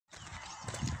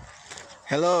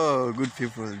Hello, good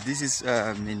people. This is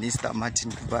Minister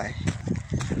Martin Dubai.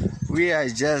 We are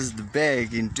just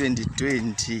back in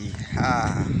 2020.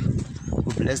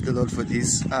 We bless the Lord for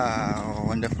this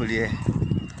wonderful year.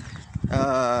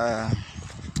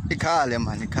 Ikale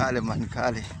man.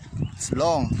 It's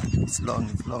long.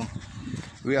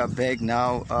 We are back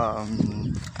now.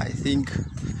 I think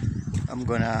I'm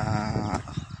going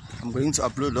to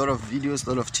upload a lot of videos, a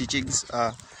lot of teachings.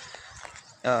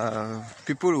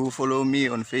 People who follow me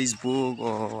on Facebook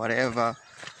or whatever,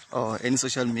 or any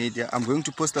social media, I'm going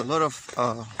to post a lot of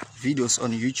videos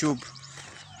on YouTube.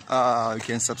 You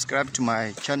can subscribe to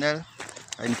my channel,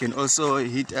 and you can also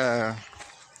hit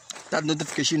that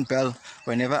notification bell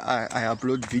whenever I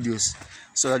upload videos,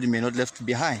 so that you may not left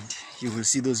behind. You will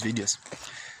see those videos.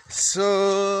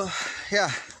 So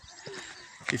yeah,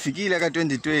 ifikile ka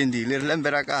 2020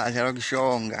 lirembera kahle ra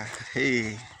kushonga.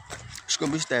 Hey,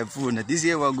 this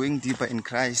year we're going deeper in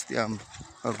Christ.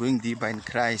 We're going deeper in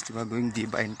Christ.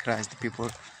 People.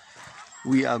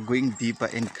 We are going deeper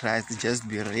in Christ. Just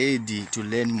be ready to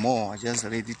learn more.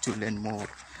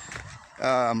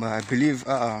 I believe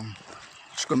God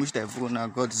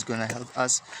is gonna help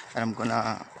us, and I'm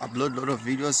gonna upload a lot of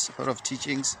videos, a lot of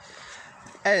teachings,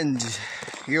 and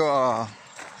your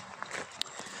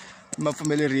my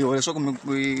family.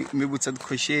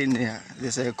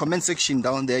 There's a comment section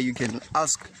down there. You can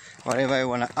ask whatever you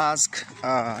want to ask,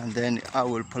 and then I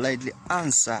will politely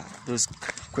answer those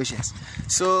questions.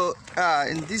 So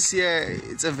in this year,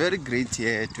 it's a very great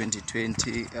year,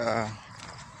 2020. It's a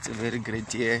very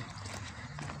great year.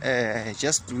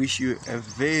 Just wish you a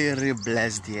very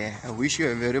blessed year. I wish you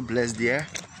a very blessed year.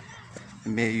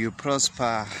 May you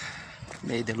prosper.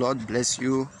 May the Lord bless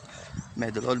you. May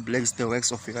the Lord bless the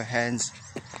works of your hands,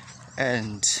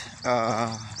 and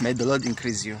may the Lord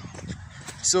increase you.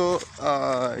 So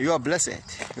you are blessed.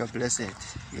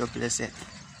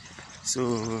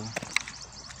 So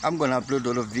I'm gonna upload a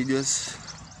lot of videos.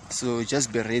 So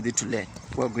just be ready to learn.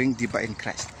 We're going deeper in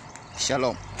Christ.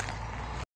 Shalom.